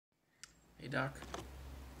Doc.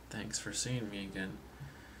 Thanks for seeing me again.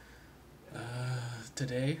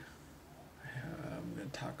 Today, I'm going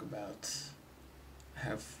to talk about.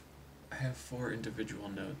 Have I have four individual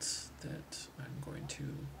notes that I'm going to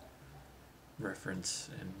reference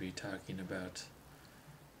and be talking about.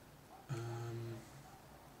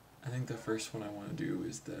 I think the first one I want to do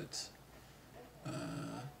is that.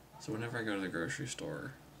 So whenever I go to the grocery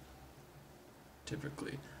store,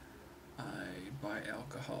 typically, I buy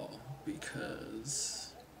alcohol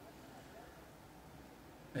because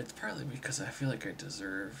it's partly because I feel like I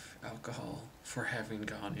deserve alcohol for having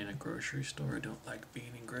gone in a grocery store. I don't like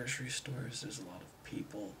being in grocery stores. There's a lot of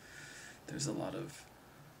people. There's a lot of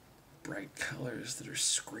bright colors that are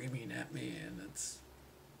screaming at me, and it's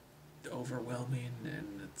overwhelming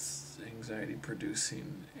and it's anxiety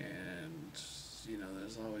producing, and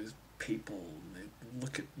there's always people and they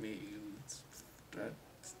look at me, and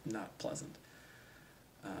that's not pleasant.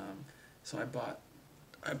 So I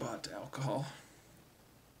bought alcohol.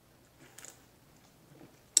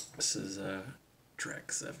 This is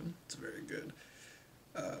Track 7. It's very good.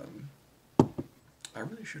 I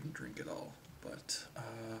really shouldn't drink at all, but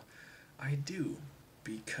I do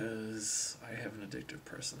because I have an addictive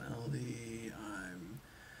personality. I'm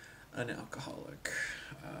an alcoholic.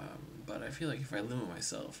 But I feel like if I limit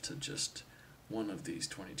myself to just one of these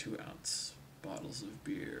 22-ounce bottles of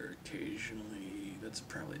beer occasionally, that's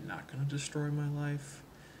probably not going to destroy my life.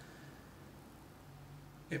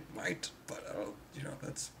 It might, but I don't,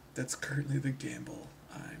 that's currently the gamble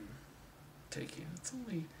I'm taking. It's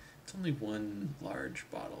only one large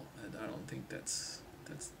bottle, and I don't think that's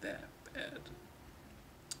that bad.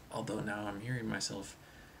 Although now I'm hearing myself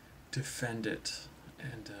defend it,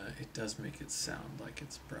 and it does make it sound like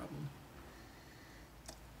it's a problem.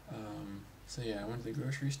 So yeah, I went to the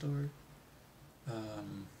grocery store,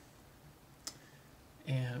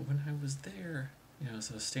 and when I was there,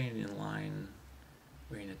 so staying in line,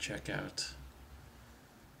 waiting to check out.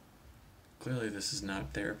 Clearly, this is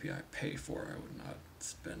not therapy I pay for. I would not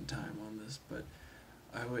spend time on this, but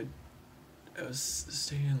I was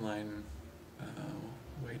staying in line,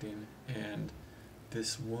 waiting, and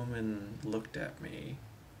this woman looked at me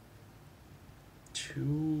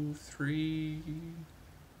two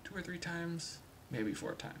or three times, maybe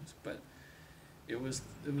four times, but it was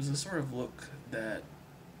a sort of look that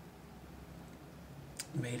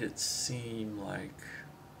made it seem like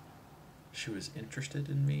she was interested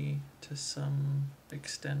in me to some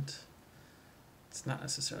extent. It's not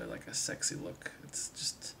necessarily like a sexy look. It's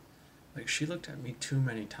just like she looked at me too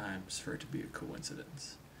many times for it to be a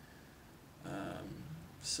coincidence.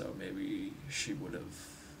 So maybe she would have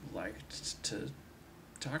liked to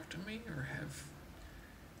talk to me or have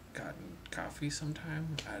gotten coffee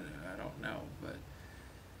sometime. I don't know, but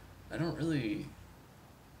I don't really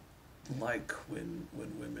like when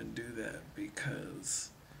women do that,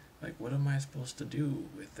 because like, what am I supposed to do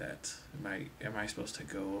with that? Am I supposed to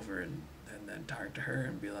go over and then talk to her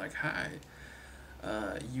and be like, hi,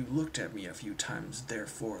 you looked at me a few times,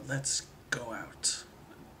 therefore let's go out?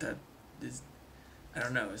 That is, I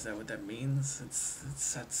don't know. Is that what that means?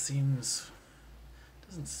 That seems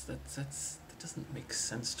that doesn't make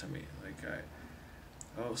sense to me.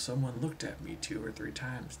 Oh, someone looked at me two or three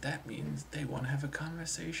times. That means they want to have a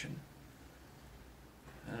conversation.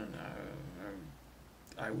 I don't know.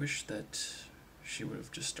 I wish that she would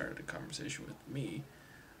have just started a conversation with me,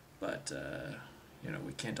 but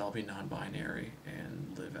we can't all be non-binary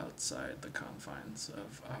and live outside the confines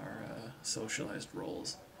of our socialized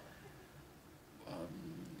roles.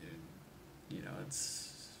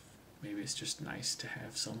 It's maybe it's just nice to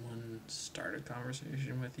have someone start a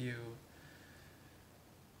conversation with you.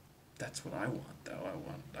 That's what I want, though.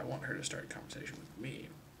 I want her to start a conversation with me.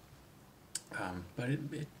 But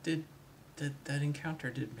it did that encounter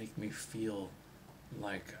did make me feel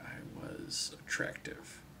like I was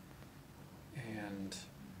attractive, and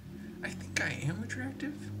I think I am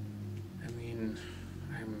attractive. I mean,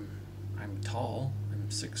 I'm tall. I'm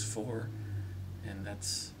 6'4", and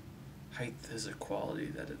that's height is a quality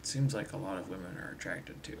that it seems like a lot of women are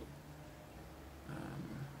attracted to.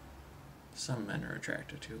 Some men are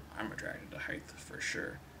attracted to. I'm attracted to height for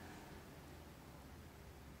sure.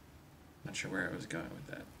 Not sure where I was going with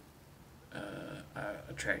that.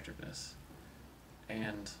 Attractiveness,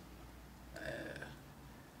 and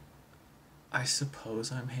I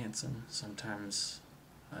suppose I'm handsome. Sometimes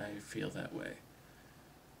I feel that way.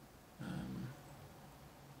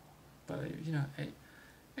 But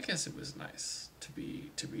I guess it was nice to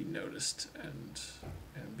be noticed and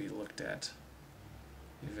be looked at,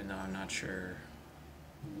 even though I'm not sure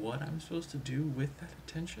what I'm supposed to do with that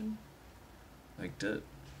attention. Like,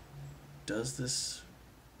 does this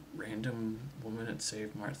random woman at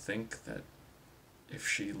Save Mart think that if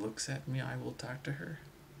she looks at me, I will talk to her?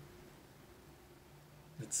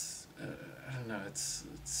 It's, I don't know, it's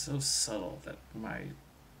so subtle that my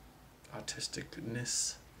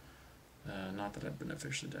autisticness, not that I've been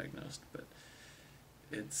officially diagnosed, but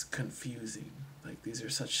it's confusing. Like, these are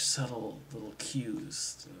such subtle little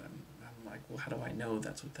cues that I'm like, well, how do I know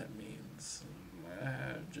that's what that means?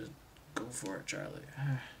 Just go for it, Charlie.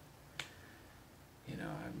 You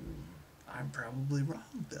know, I'm probably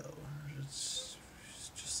wrong though. It's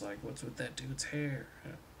just like, what's with that dude's hair?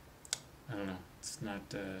 I don't know. It's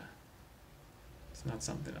not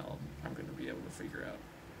something I'm gonna be able to figure out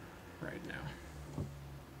right now.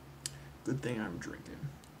 Good thing I'm drinking.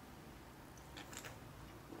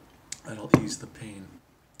 That'll ease the pain.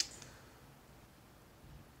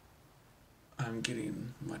 I'm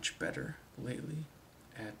getting much better lately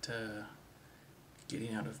at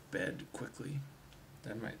getting out of bed quickly.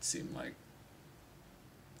 That might seem like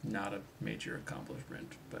not a major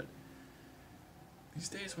accomplishment, but these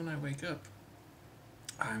days when I wake up,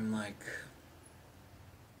 I'm like,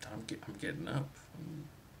 I'm getting up, I'm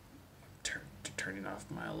turning off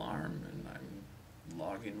my alarm, and I'm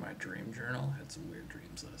logging my dream journal. Had some weird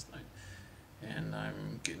dreams last night, and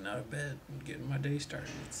I'm getting out of bed and getting my day started.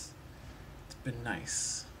 It's been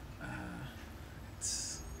nice.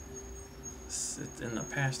 It's in the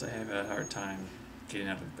past I have had a hard time getting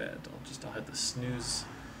out of bed. I'll hit the snooze,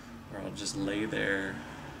 or I'll just lay there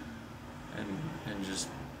and just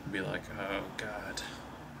be like, oh God,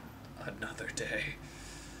 another day.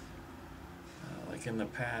 Like in the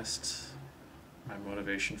past, my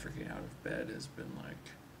motivation for getting out of bed has been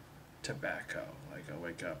like tobacco. Like I'll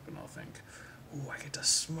wake up and I'll think, ooh, I get to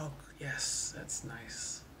smoke. Yes, that's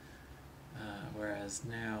nice. Whereas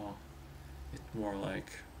now, it's more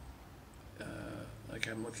like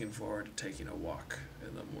I'm looking forward to taking a walk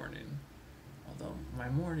in the morning. Although my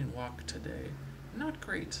morning walk today, not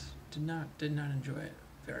great. Did not enjoy it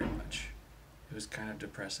very much. It was kind of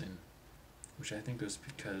depressing, which I think was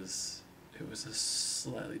because it was a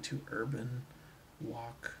slightly too urban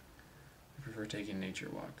walk. I prefer taking nature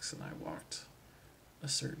walks, and I walked a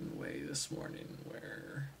certain way this morning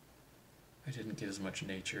where I didn't get as much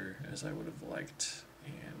nature as I would have liked,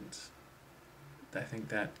 and I think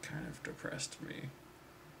that kind of depressed me.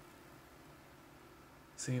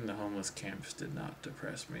 Seeing the homeless camps did not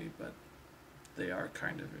depress me, but they are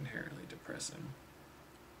kind of inherently depressing.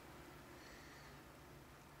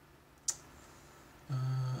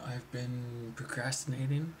 I've been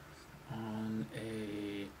procrastinating on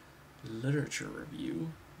a literature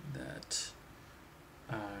review that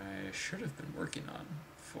I should have been working on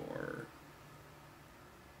for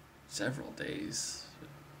several days,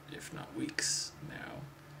 if not weeks now.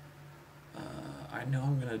 I know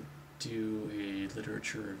I'm going to do a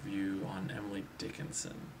literature review on Emily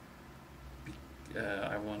Dickinson.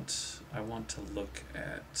 I want to look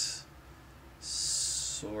at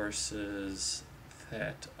sources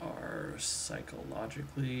that are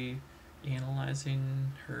psychologically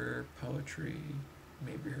analyzing her poetry,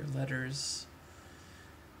 maybe her letters,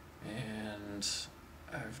 and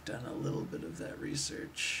I've done a little bit of that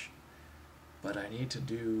research, but I need to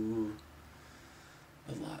do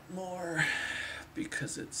a lot more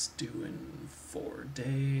because it's due in 4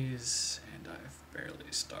 days and I've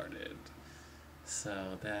barely started,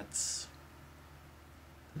 so that's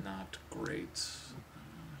not great.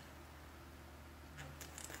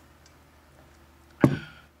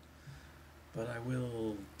 But I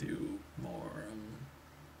will do more. I'm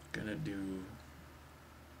gonna do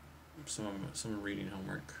some reading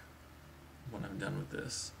homework when I'm done with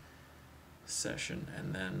this session,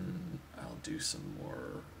 and then I'll do some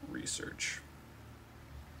more research,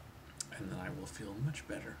 and then I will feel much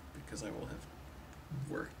better because I will have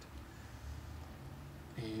worked.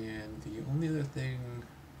 And the only other thing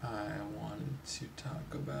I wanted to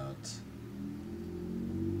talk about,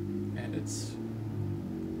 and it's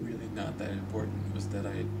really not that important, was that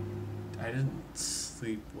I didn't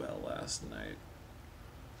sleep well last night.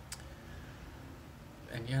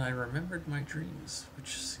 And yet I remembered my dreams,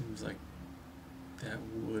 which seems like that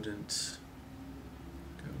wouldn't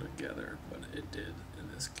go together, but it did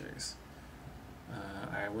in this case.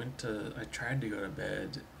 I tried to go to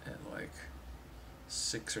bed at like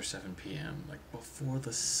 6 or 7 p.m., like before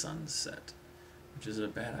the sun set, which is a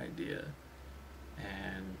bad idea.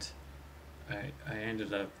 And I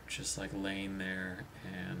ended up just like laying there,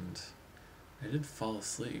 and I did fall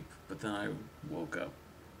asleep, but then I woke up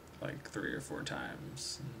like 3 or 4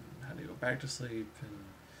 times and had to go back to sleep, and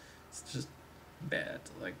it's just bad.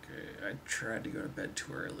 Like, I tried to go to bed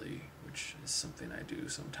too early, which is something I do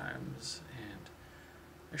sometimes, and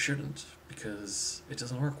I shouldn't because it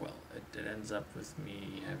doesn't work well. It ends up with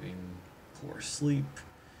me having poor sleep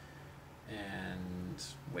and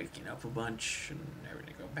waking up a bunch and having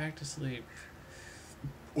to go back to sleep.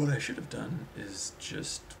 What I should have done is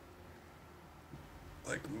just,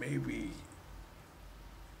 like, maybe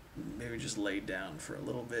just laid down for a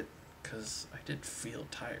little bit because I did feel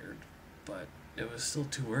tired, but it was still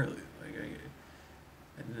too early. Like,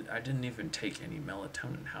 I didn't even take any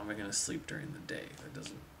melatonin. How am I gonna sleep during the day? That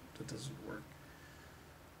doesn't work.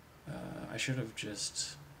 I should have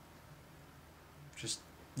just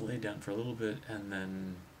laid down for a little bit and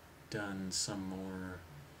then done some more.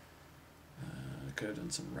 I could have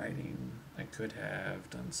done some writing. I could have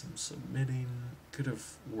done some submitting. Could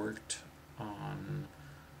have worked on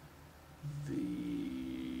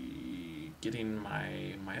the getting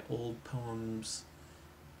my old poems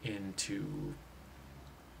into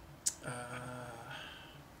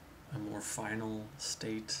a more final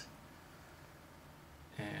state,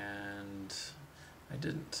 and I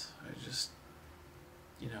didn't. I just,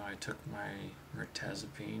 I took my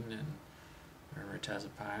mirtazapine and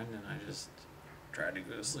mirtazapine, and I just tried to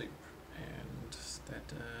go to sleep, and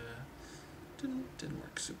that didn't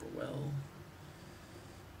work super well.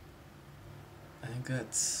 I think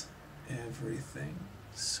that's everything.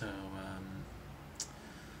 So,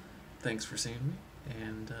 thanks for seeing me,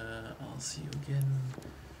 and I'll see you again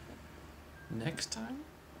next time.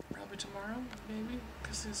 Probably tomorrow, maybe,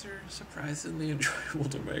 because these are surprisingly enjoyable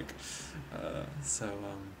to make.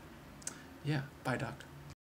 Yeah, bye, Doc.